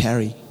trying to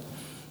carry?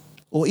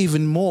 Or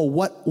even more,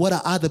 what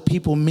are other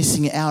people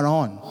missing out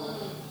on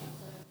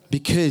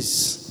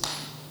because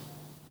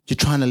you're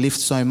trying to lift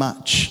so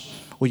much,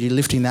 or you're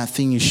lifting that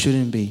thing you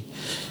shouldn't be?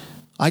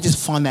 I just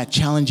find that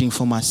challenging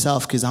for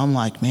myself because I'm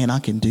like, man, I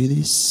can do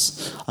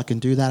this. I can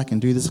do that. I can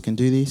do this. I can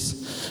do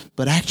this.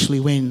 But actually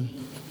when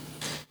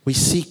we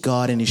seek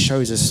God and he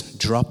shows us,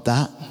 drop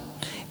that,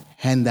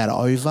 hand that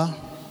over.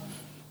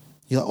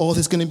 You're like, oh,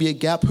 there's going to be a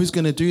gap. Who's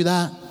going to do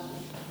that?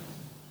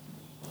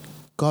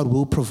 God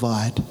will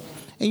provide.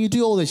 And you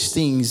do all these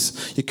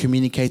things, you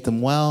communicate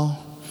them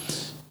well,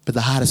 but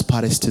the hardest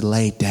part is to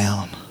lay it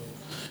down.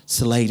 It's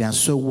to lay down.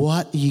 So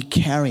what are you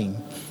carrying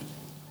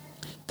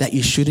that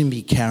you shouldn't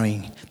be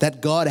carrying,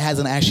 that God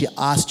hasn't actually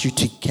asked you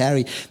to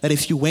carry? That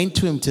if you went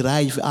to him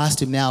today, if you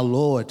asked him now,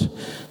 Lord,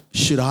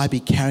 should I be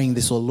carrying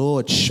this? Or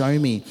Lord, show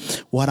me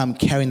what I'm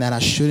carrying that I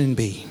shouldn't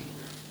be.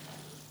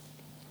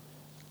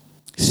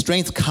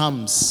 Strength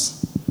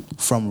comes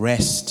from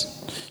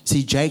rest.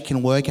 See, Jake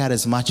can work out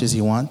as much as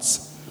he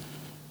wants,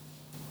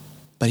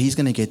 but he's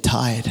going to get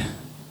tired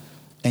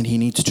and he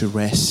needs to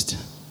rest.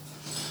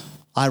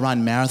 I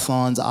run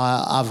marathons.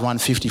 I've run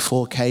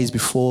 54 Ks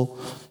before,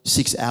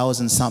 6 hours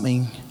and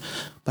something,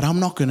 but I'm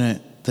not going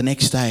to the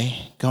next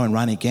day go and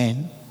run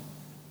again.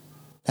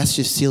 That's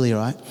just silly,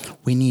 right?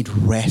 We need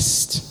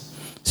rest.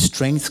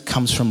 Strength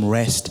comes from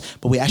rest,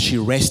 but we actually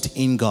rest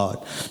in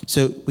God.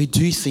 So we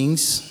do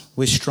things,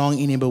 we're strong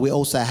in him, but we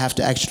also have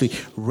to actually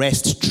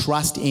rest,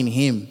 trust in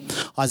him.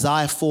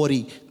 Isaiah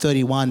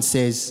 40:31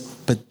 says,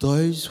 but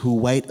those who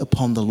wait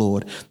upon the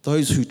Lord,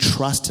 those who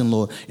trust in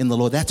the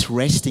Lord, that's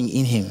resting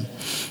in him.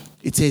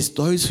 It says,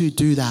 those who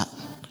do that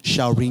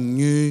shall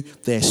renew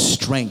their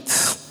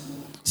strength.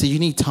 So you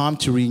need time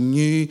to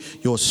renew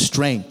your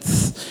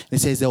strength. It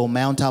says they will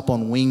mount up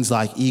on wings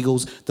like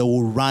eagles. They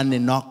will run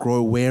and not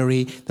grow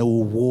weary. They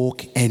will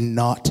walk and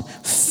not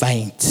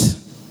faint.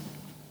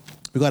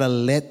 We've got to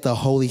let the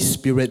Holy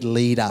Spirit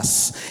lead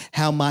us.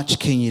 How much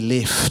can you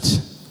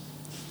lift?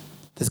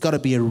 There's got to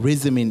be a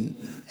rhythm in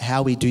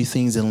how we do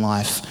things in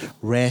life.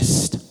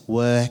 Rest,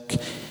 work,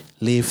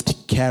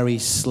 lift, carry,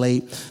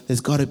 sleep.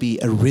 There's got to be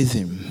a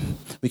rhythm.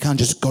 We can't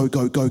just go,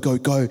 go, go, go,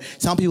 go.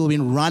 Some people have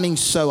been running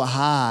so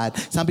hard.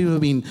 Some people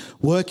have been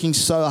working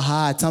so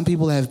hard. Some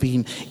people have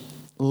been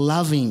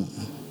loving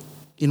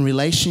in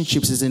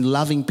relationships, as in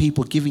loving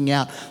people, giving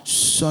out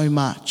so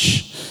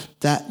much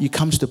that you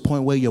come to the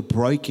point where you're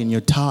broken,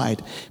 you're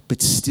tired,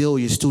 but still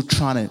you're still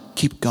trying to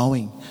keep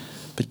going.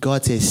 But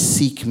God says,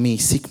 seek me,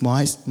 seek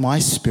my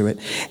spirit,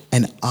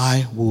 and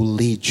I will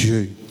lead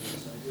you.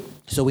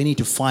 So we need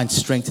to find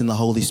strength in the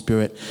Holy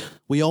Spirit.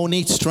 We all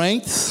need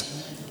strength.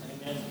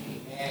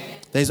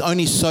 There's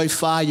only so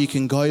far you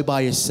can go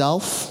by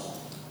yourself.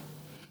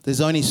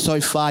 There's only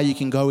so far you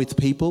can go with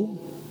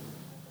people.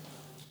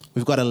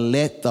 We've got to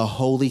let the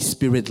Holy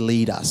Spirit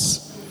lead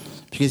us.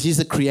 Because he's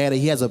the creator.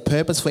 He has a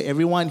purpose for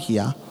everyone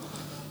here.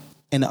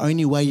 And the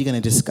only way you're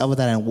going to discover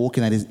that and walk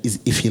in that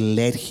is if you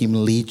let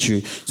him lead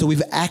you. So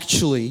we've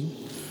actually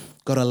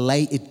got to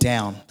lay it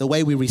down. The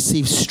way we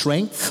receive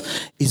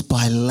strength is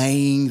by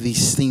laying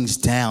these things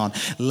down,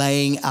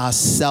 laying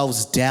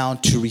ourselves down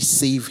to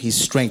receive his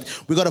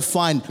strength. We've got to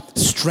find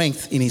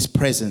strength in his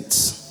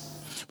presence.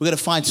 We've got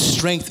to find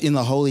strength in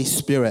the Holy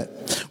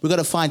Spirit. We've got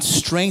to find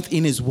strength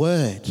in his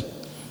word.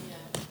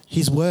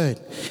 His word.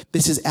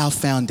 This is our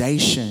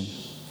foundation.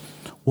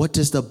 What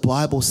does the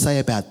Bible say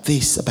about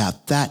this,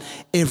 about that?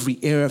 Every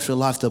area of your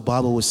life, the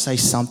Bible will say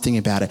something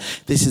about it.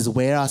 This is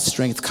where our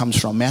strength comes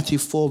from. Matthew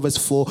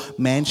 4:4,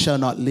 man shall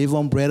not live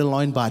on bread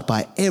alone, but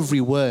by every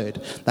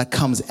word that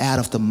comes out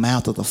of the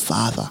mouth of the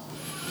Father.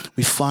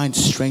 We find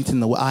strength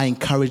in the word. I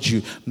encourage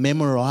you,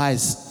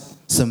 memorize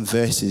some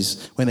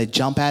verses. When they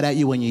jump out at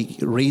you, when you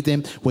read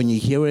them, when you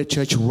hear it at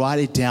church, write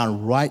it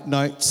down, write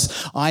notes.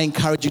 I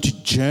encourage you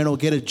to journal,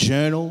 get a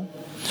journal.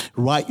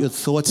 Write your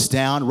thoughts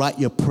down, write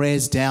your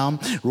prayers down,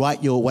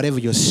 write your whatever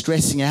you're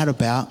stressing out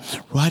about,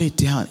 write it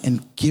down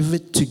and give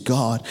it to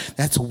God.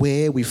 That's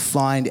where we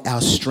find our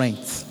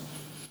strength.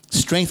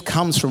 Strength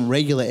comes from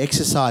regular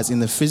exercise in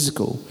the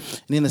physical.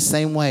 And in the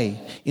same way,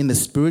 in the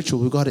spiritual,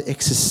 we've got to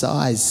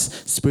exercise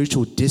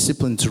spiritual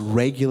disciplines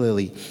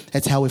regularly.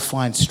 That's how we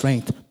find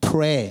strength.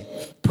 Prayer,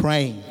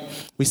 praying.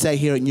 We say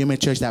here at Newman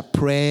Church that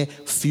prayer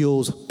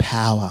fuels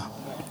power.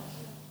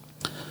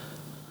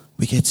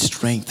 We get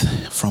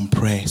strength from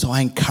prayer. So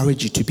I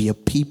encourage you to be a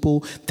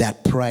people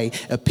that pray,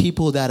 a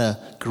people that are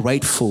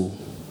grateful.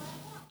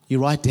 You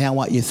write down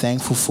what you're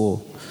thankful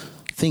for.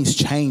 Things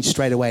change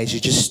straight away as you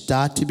just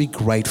start to be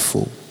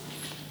grateful.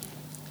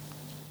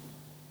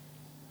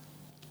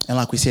 And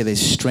like we said, there's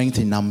strength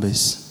in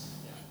numbers.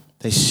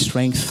 There's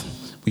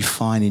strength we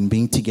find in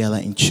being together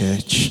in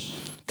church.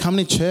 Come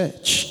to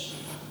church.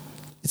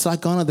 It's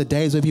like gone are the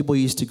days where people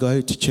used to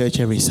go to church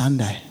every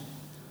Sunday.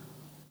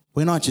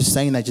 We're not just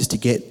saying that just to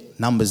get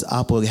numbers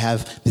up or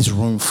have this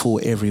room full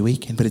every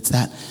weekend, but it's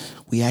that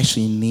we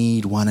actually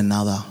need one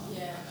another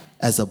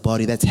as a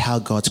body. That's how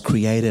God's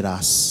created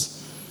us.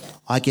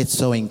 I get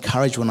so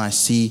encouraged when I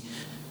see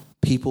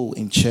people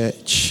in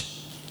church,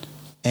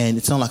 and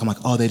it's not like I'm like,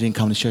 oh, they didn't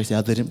come to church,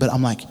 they didn't. But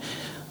I'm like,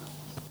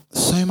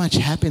 so much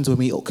happens when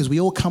because we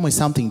all come with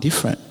something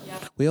different.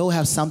 We all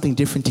have something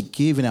different to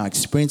give in our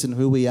experience and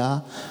who we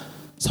are.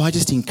 So I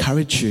just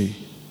encourage you,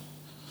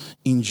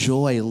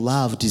 enjoy,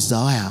 love,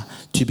 desire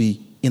to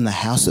be in the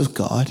house of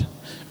God,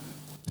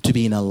 to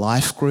be in a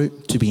life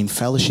group, to be in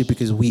fellowship,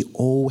 because we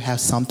all have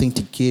something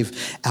to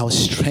give. Our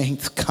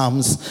strength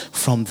comes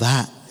from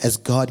that as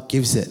God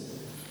gives it.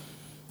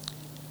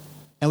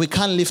 And we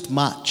can't lift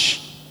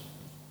much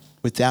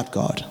without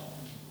God.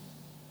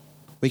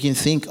 We can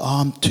think,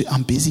 oh,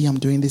 I'm busy, I'm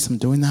doing this, I'm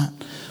doing that.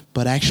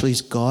 But actually,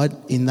 is God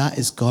in that?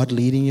 Is God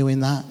leading you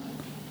in that?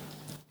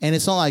 And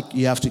it's not like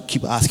you have to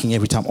keep asking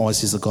every time, oh,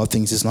 is this a God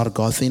thing? Is this not a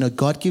God thing? No,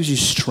 God gives you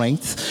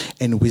strength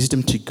and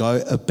wisdom to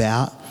go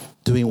about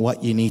doing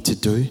what you need to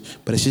do.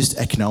 But it's just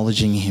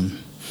acknowledging Him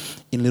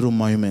in little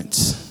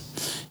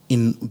moments,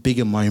 in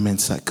bigger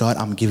moments, like, God,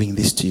 I'm giving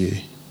this to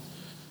you.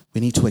 We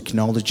need to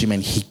acknowledge Him,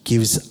 and He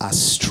gives us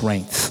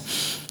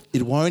strength.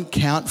 It won't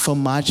count for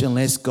much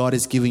unless God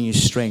is giving you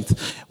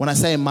strength. When I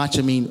say much,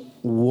 I mean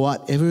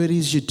whatever it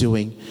is you're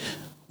doing,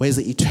 where's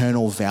the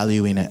eternal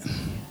value in it?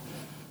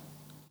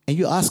 And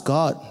you ask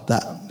God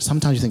that.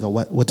 Sometimes you think, oh,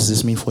 what does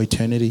this mean for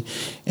eternity?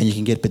 And you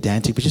can get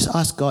pedantic, but just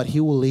ask God. He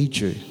will lead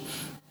you.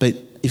 But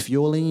if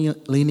you're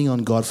leaning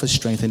on God for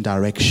strength and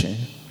direction,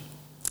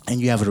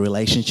 and you have a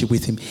relationship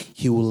with Him,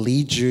 He will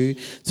lead you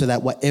so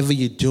that whatever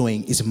you're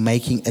doing is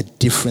making a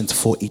difference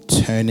for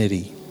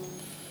eternity.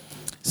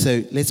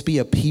 So let's be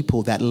a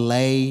people that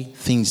lay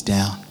things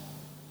down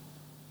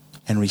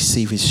and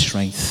receive His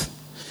strength.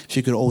 If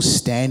you could all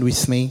stand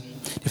with me,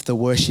 if the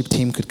worship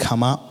team could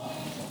come up.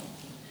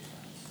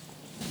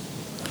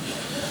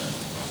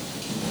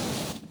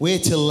 We're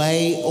to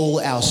lay all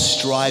our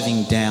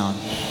striving down.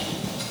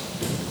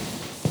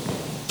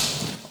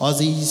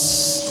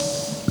 Aussies,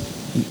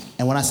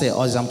 and when I say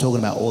Aussies, I'm talking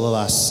about all of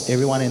us.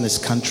 Everyone in this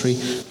country,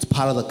 it's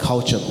part of the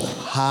culture.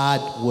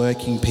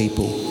 Hard-working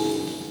people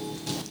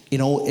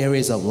in all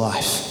areas of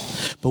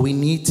life. But we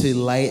need to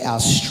lay our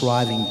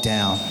striving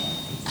down.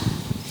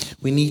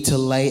 We need to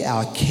lay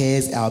our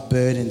cares, our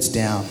burdens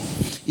down.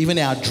 Even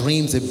our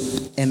dreams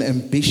and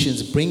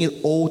ambitions, bring it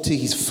all to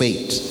His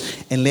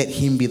feet and let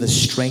Him be the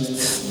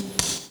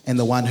strength and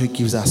the one who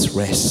gives us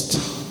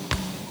rest.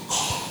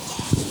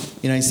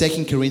 You know, in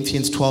 2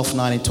 Corinthians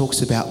 12:9, it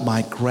talks about,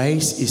 my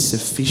grace is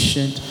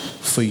sufficient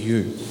for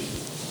you.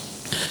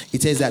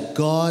 It says that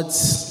God's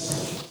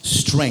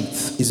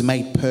strength is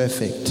made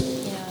perfect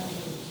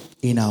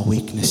in our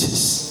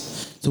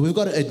weaknesses. So we've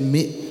got to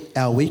admit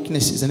our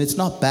weaknesses. And it's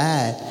not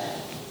bad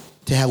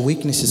to have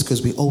weaknesses,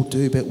 because we all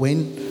do. But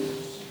when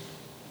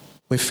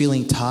we're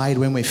feeling tired,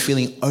 when we're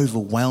feeling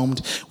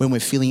overwhelmed, when we're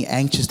feeling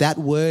anxious, that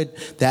word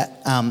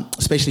that,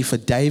 especially for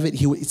David,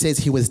 it says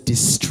he was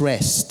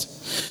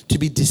distressed. To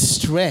be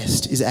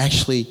distressed is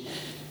actually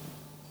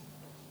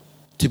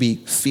to be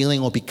feeling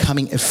or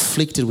becoming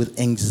afflicted with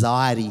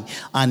anxiety,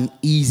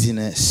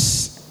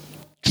 uneasiness,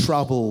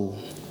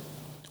 trouble.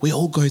 We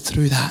all go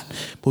through that,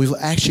 but we've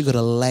actually got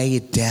to lay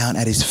it down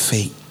at His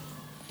feet.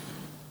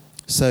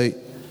 So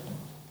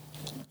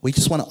we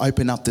just want to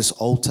open up this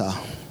altar.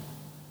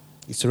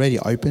 It's already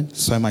open,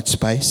 so much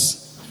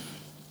space.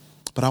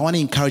 But I want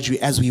to encourage you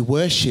as we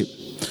worship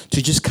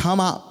to just come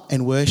up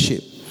and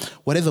worship.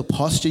 Whatever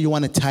posture you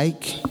want to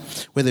take,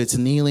 whether it's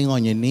kneeling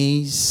on your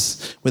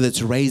knees, whether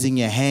it's raising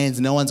your hands,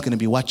 no one's going to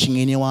be watching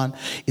anyone.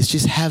 It's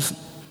just have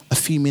a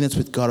few minutes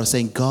with God of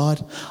saying,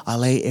 God, I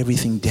lay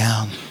everything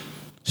down.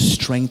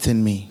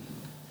 Strengthen me.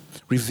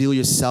 Reveal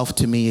yourself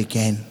to me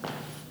again.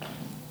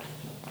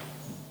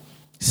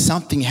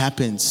 Something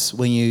happens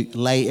when you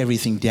lay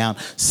everything down.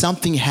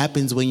 Something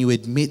happens when you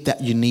admit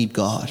that you need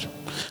God.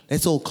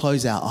 Let's all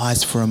close our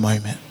eyes for a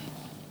moment.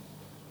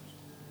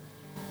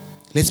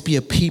 Let's be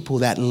a people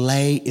that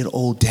lay it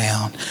all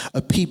down.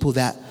 A people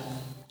that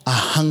are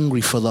hungry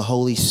for the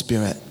Holy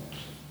Spirit.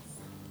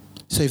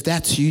 So if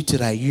that's you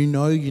today, you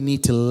know you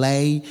need to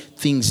lay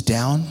things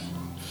down.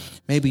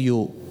 Maybe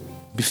you'll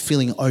be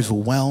feeling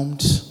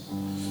overwhelmed.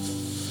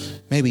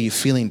 Maybe you're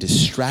feeling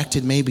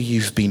distracted. Maybe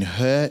you've been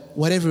hurt.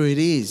 Whatever it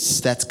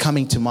is that's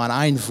coming to mind,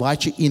 I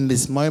invite you in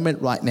this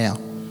moment right now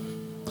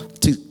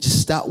to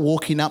just start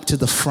walking up to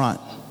the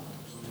front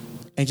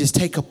and just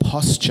take a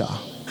posture.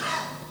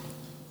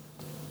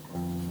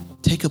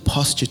 Take a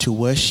posture to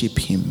worship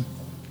Him.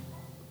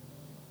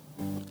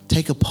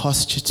 Take a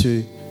posture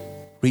to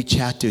reach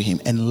out to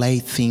Him and lay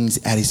things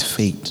at His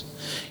feet.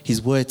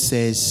 His word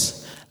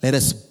says, let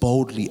us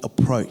boldly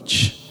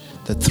approach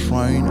the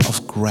throne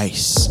of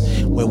grace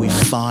where we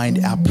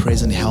find our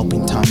present help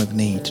in time of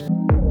need.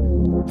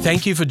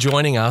 Thank you for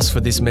joining us for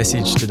this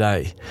message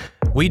today.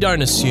 We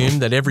don't assume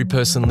that every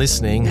person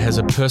listening has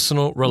a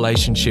personal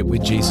relationship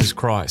with Jesus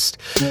Christ.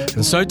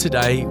 And so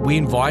today, we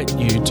invite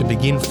you to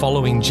begin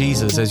following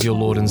Jesus as your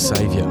Lord and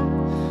Savior.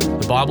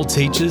 The Bible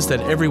teaches that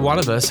every one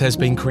of us has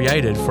been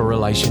created for a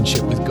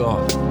relationship with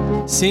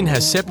God. Sin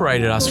has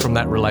separated us from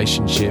that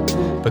relationship,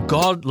 but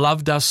God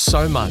loved us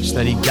so much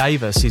that He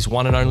gave us His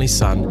one and only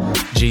Son,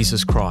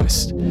 Jesus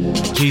Christ.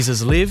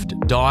 Jesus lived,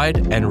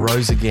 died, and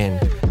rose again,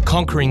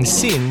 conquering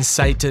sin,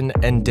 Satan,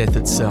 and death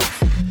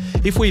itself.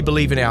 If we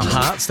believe in our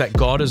hearts that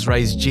God has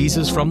raised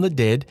Jesus from the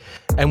dead,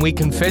 and we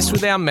confess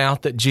with our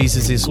mouth that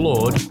Jesus is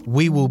Lord,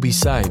 we will be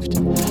saved.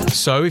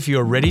 So if you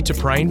are ready to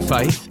pray in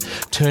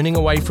faith, turning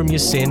away from your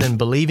sin and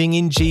believing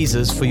in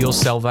Jesus for your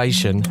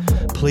salvation,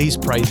 please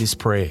pray this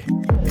prayer.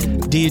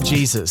 Dear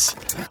Jesus,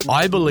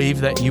 I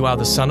believe that you are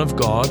the Son of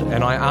God,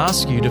 and I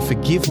ask you to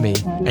forgive me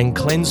and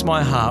cleanse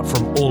my heart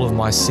from all of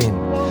my sin.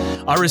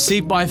 I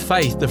receive by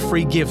faith the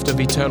free gift of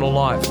eternal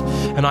life,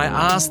 and I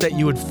ask that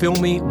you would fill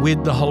me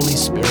with the Holy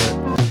Spirit.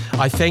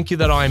 I thank you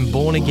that I am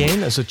born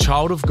again as a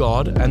child of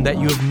God, and that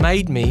you have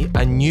made me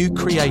a new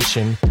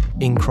creation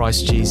in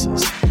Christ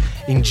Jesus.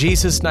 In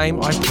Jesus'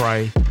 name I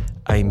pray,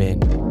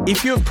 amen.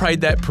 If you have prayed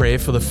that prayer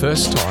for the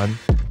first time,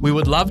 we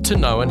would love to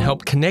know and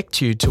help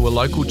connect you to a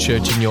local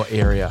church in your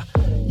area.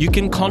 You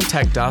can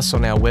contact us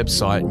on our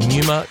website,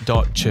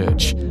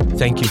 numa.church.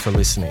 Thank you for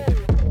listening.